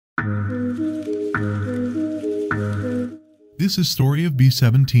This is story of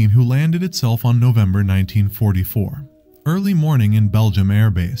B-17 who landed itself on November 1944. Early morning in Belgium Air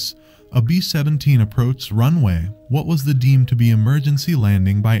Base, a B-17 approached runway, what was the deemed to be emergency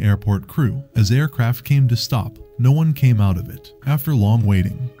landing by airport crew. As aircraft came to stop, no one came out of it. After long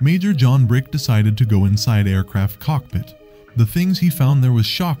waiting, Major John Brick decided to go inside aircraft cockpit. The things he found there was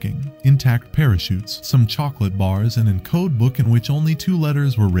shocking: intact parachutes, some chocolate bars, and a code book in which only 2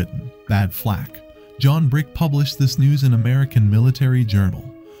 letters were written: bad flak. John Brick published this news in American Military Journal.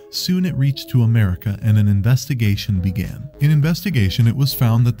 Soon it reached to America and an investigation began. In investigation it was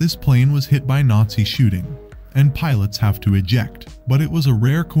found that this plane was hit by Nazi shooting, and pilots have to eject. But it was a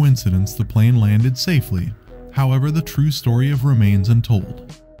rare coincidence the plane landed safely. However, the true story remains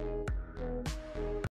untold.